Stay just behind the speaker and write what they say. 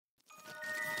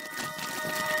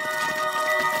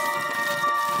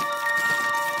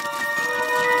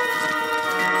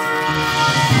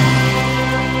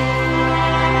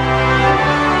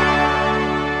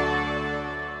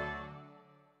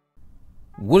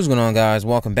What is going on, guys?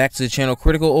 Welcome back to the channel.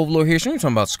 Critical Overlord here. So we're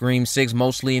talking about Scream 6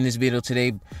 mostly in this video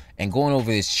today, and going over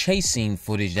this chase scene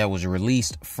footage that was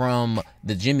released from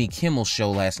the Jimmy Kimmel show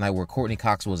last night, where Courtney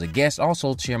Cox was a guest.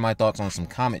 Also share my thoughts on some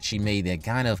comments she made that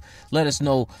kind of let us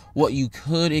know what you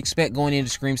could expect going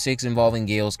into Scream 6 involving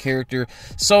Gale's character.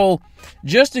 So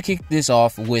just to kick this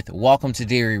off with Welcome to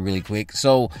Derry really quick.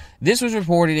 So this was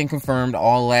reported and confirmed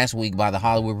all last week by the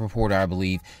Hollywood Reporter, I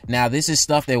believe. Now this is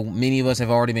stuff that many of us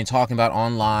have already been talking about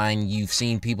online. You've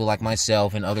seen people like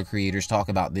myself and other creators talk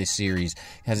about this series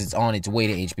because it's on its way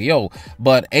to HBO.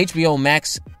 But HBO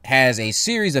Max has a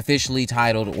series officially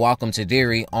titled Welcome to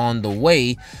Derry on the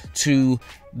way to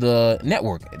the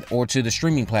network or to the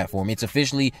streaming platform. It's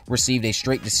officially received a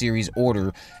straight to series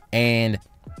order, and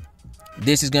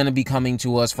this is going to be coming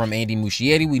to us from Andy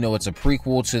Muschietti. We know it's a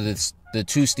prequel to the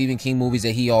two Stephen King movies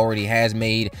that he already has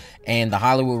made, and the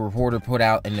Hollywood Reporter put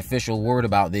out an official word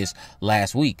about this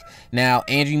last week. Now,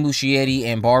 Andy Muschietti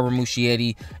and Barbara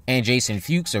Muschietti and Jason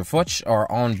Fuchs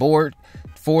are on board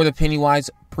for the Pennywise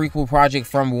prequel project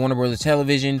from Warner Bros.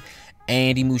 Television.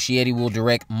 Andy Muschietti will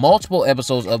direct multiple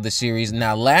episodes of the series.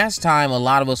 Now, last time a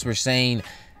lot of us were saying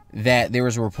that there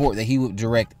was a report that he would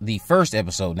direct the first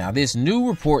episode. Now, this new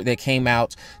report that came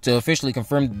out to officially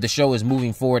confirm the show is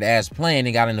moving forward as planned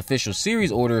and got an official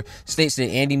series order states that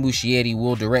Andy Muschietti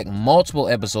will direct multiple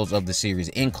episodes of the series,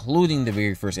 including the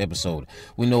very first episode.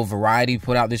 We know Variety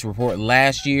put out this report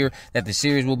last year that the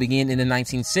series will begin in the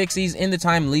 1960s, in the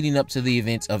time leading up to the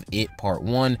events of It Part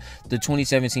 1, the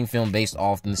 2017 film based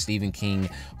off the Stephen King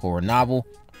horror novel.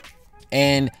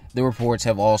 And the reports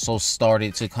have also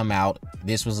started to come out,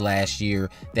 this was last year,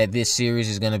 that this series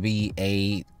is going to be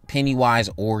a Pennywise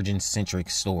origin-centric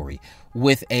story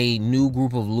with a new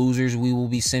group of losers we will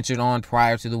be centered on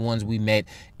prior to the ones we met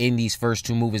in these first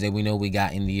two movies that we know we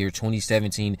got in the year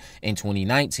 2017 and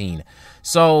 2019.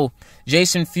 So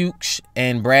Jason Fuchs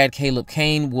and Brad Caleb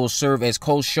Kane will serve as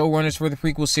co-showrunners for the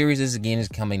prequel series. This again is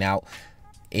coming out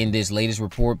in this latest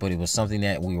report, but it was something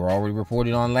that we were already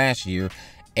reported on last year.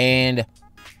 And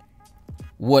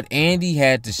what Andy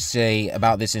had to say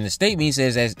about this in the statement, he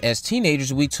says, as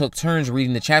teenagers, we took turns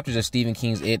reading the chapters of Stephen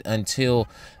King's It until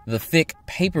the thick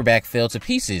paperback fell to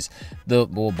pieces.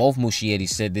 Both Muschietti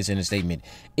said this in a statement.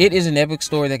 It is an epic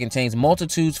story that contains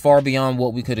multitudes far beyond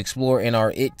what we could explore in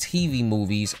our It TV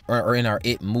movies or in our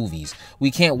It movies.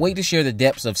 We can't wait to share the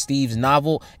depths of Steve's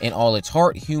novel and all its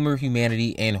heart, humor,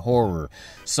 humanity, and horror.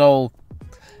 So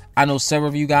I know several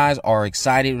of you guys are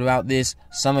excited about this.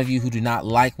 Some of you who do not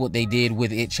like what they did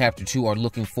with It Chapter 2 are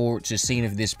looking forward to seeing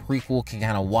if this prequel can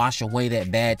kind of wash away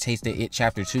that bad taste that It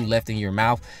Chapter 2 left in your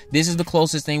mouth. This is the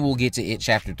closest thing we'll get to It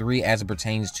Chapter 3 as it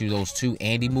pertains to those two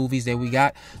Andy movies that we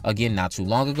got, again, not too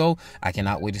long ago. I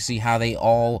cannot wait to see how they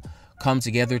all come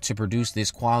together to produce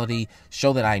this quality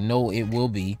show that I know it will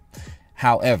be.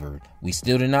 However, we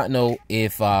still do not know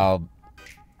if Bill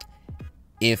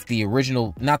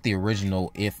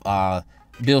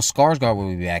Skarsgård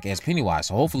will be back as Pennywise.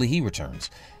 So hopefully he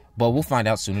returns. But we'll find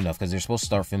out soon enough because they're supposed to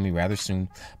start filming rather soon.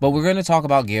 But we're going to talk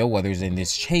about Gale Weathers and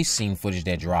this chase scene footage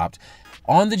that dropped.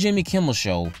 On the Jimmy Kimmel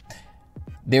show,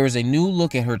 there is a new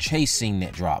look at her chase scene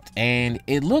that dropped. And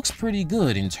it looks pretty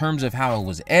good in terms of how it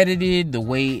was edited, the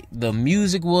way the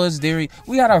music was there.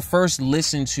 We got our first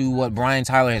listen to what Brian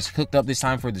Tyler has cooked up this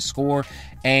time for the score.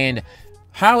 And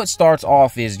how it starts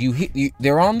off is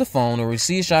they're on the phone, or we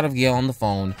see a shot of Gale on the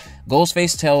phone.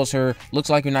 Ghostface tells her, looks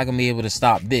like you're not going to be able to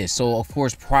stop this. So, of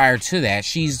course, prior to that,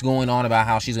 she's going on about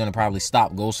how she's going to probably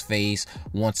stop Ghostface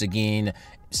once again,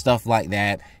 stuff like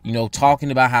that. You know,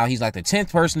 talking about how he's like the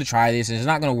 10th person to try this and it's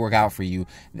not going to work out for you.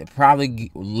 That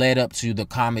probably led up to the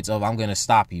comments of, I'm going to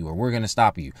stop you, or we're going to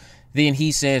stop you. Then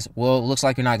he says, well, it looks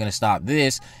like you're not going to stop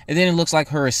this. And then it looks like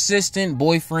her assistant,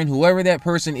 boyfriend, whoever that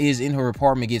person is in her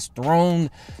apartment gets thrown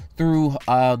through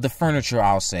the furniture,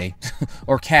 I'll say,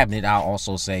 or cabinet, I'll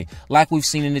also say, like we've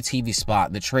seen in the TV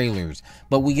spot, the trailers.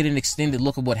 But we get an extended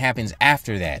look at what happens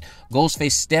after that.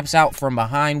 Ghostface steps out from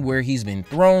behind where he's been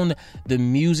thrown. The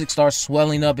music starts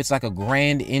swelling up. It's like a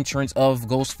grand entrance of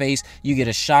Ghostface. You get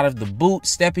a shot of the boot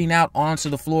stepping out onto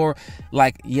the floor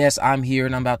like, yes, I'm here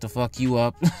and I'm about to fuck you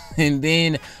up. And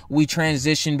then we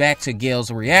transition back to Gale's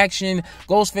reaction.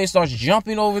 Ghostface starts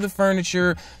jumping over the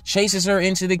furniture, chases her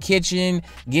into the kitchen.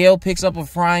 Gale picks up a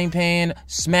frying pan,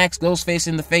 smacks Ghostface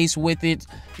in the face with it,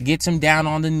 gets him down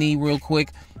on the knee real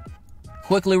quick,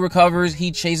 quickly recovers.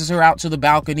 He chases her out to the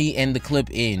balcony, and the clip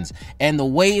ends. And the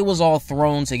way it was all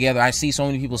thrown together, I see so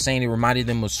many people saying it reminded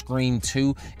them of Scream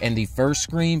 2 and the first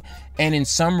Scream. And in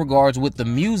some regards, with the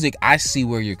music, I see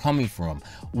where you're coming from.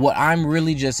 What I'm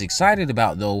really just excited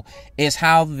about, though, is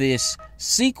how this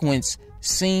sequence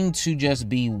seemed to just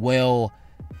be well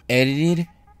edited,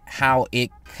 how it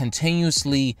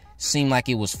continuously seemed like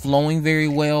it was flowing very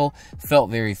well, felt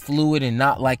very fluid, and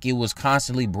not like it was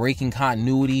constantly breaking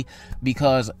continuity,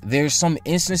 because there's some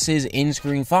instances in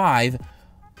Scream 5,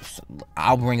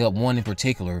 I'll bring up one in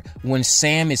particular, when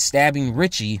Sam is stabbing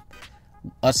Richie.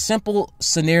 A simple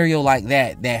scenario like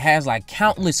that has like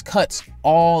countless cuts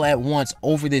all at once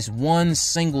over this one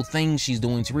single thing she's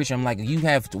doing to Richie. I'm like, you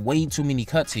have way too many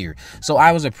cuts here. So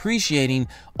I was appreciating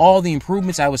all the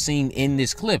improvements I was seeing in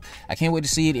this clip. I can't wait to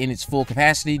see it in its full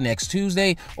capacity next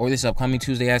Tuesday, or this upcoming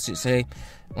Tuesday, I should say.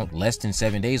 Well, less than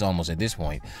 7 days almost at this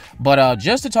point. But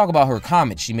just to talk about her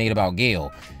comment she made about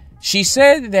Gale, she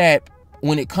said that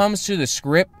when it comes to the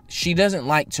script, she doesn't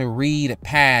like to read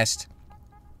past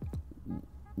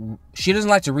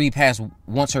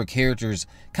once her characters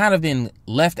kind of been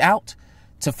left out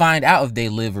to find out if they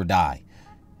live or die.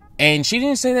 And she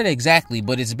didn't say that exactly,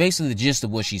 but it's basically the gist of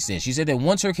what she said. She said that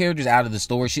once her character's out of the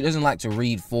story, she doesn't like to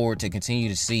read forward to continue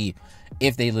to see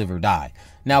if they live or die.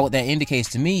 Now, what that indicates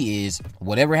to me is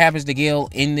whatever happens to Gale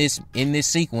in this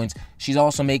sequence, she's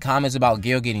also made comments about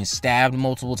Gale getting stabbed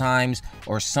multiple times,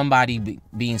 or somebody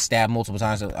being stabbed multiple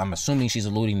times. I'm assuming she's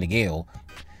alluding to Gale.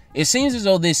 It seems as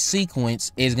though this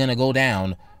sequence is going to go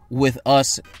down with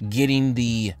us getting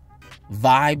the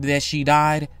vibe that she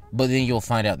died, but then you'll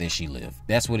find out that she lived.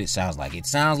 That's what it sounds like. It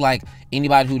sounds like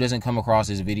anybody who doesn't come across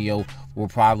this video will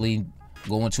probably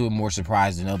go into it more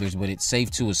surprised than others, but it's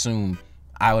safe to assume,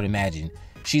 I would imagine,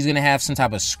 she's going to have some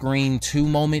type of Scream 2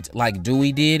 moment like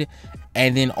Dewey did,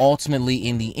 and then ultimately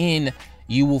in the end,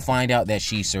 you will find out that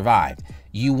she survived.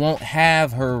 You won't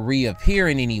have her reappear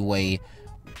in any way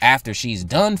after she's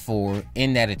done for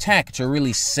in that attack to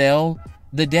really sell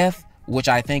the death, which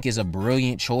I think is a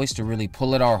brilliant choice to really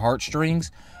pull at our heartstrings.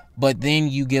 But then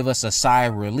you give us a sigh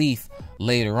of relief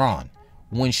later on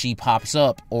when she pops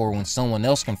up, or when someone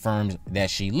else confirms that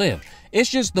she lived. It's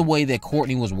just the way that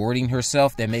Courtney was wording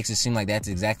herself that makes it seem like that's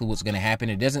exactly what's going to happen.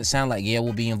 It doesn't sound like Gale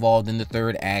will be involved in the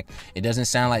third act. It doesn't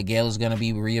sound like Gale is going to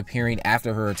be reappearing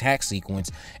after her attack sequence.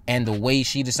 And the way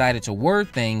she decided to word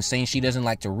things, saying she doesn't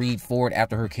like to read forward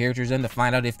after her character's done to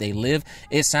find out if they live,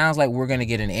 it sounds like we're going to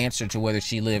get an answer to whether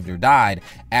she lived or died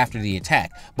after the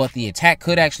attack. But the attack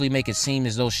could actually make it seem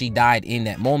as though she died in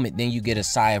that moment. Then you get a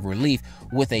sigh of relief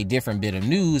with a different bit of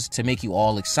news to make you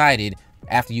all excited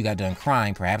after you got done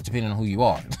crying, perhaps, depending on who you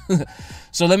are.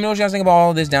 So let me know what you guys think about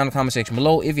all this down in the comment section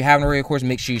below. If you haven't already, of course,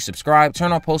 make sure you subscribe,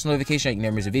 turn on post notifications so you can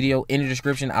never miss a video. In the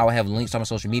description, I will have links to my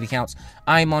social media accounts.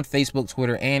 I am on Facebook,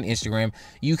 Twitter, and Instagram.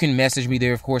 You can message me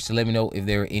there, of course, to let me know if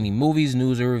there are any movies,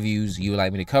 news, or reviews you would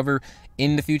like me to cover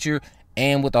in the future.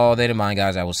 And with all that in mind,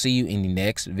 guys, I will see you in the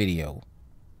next video.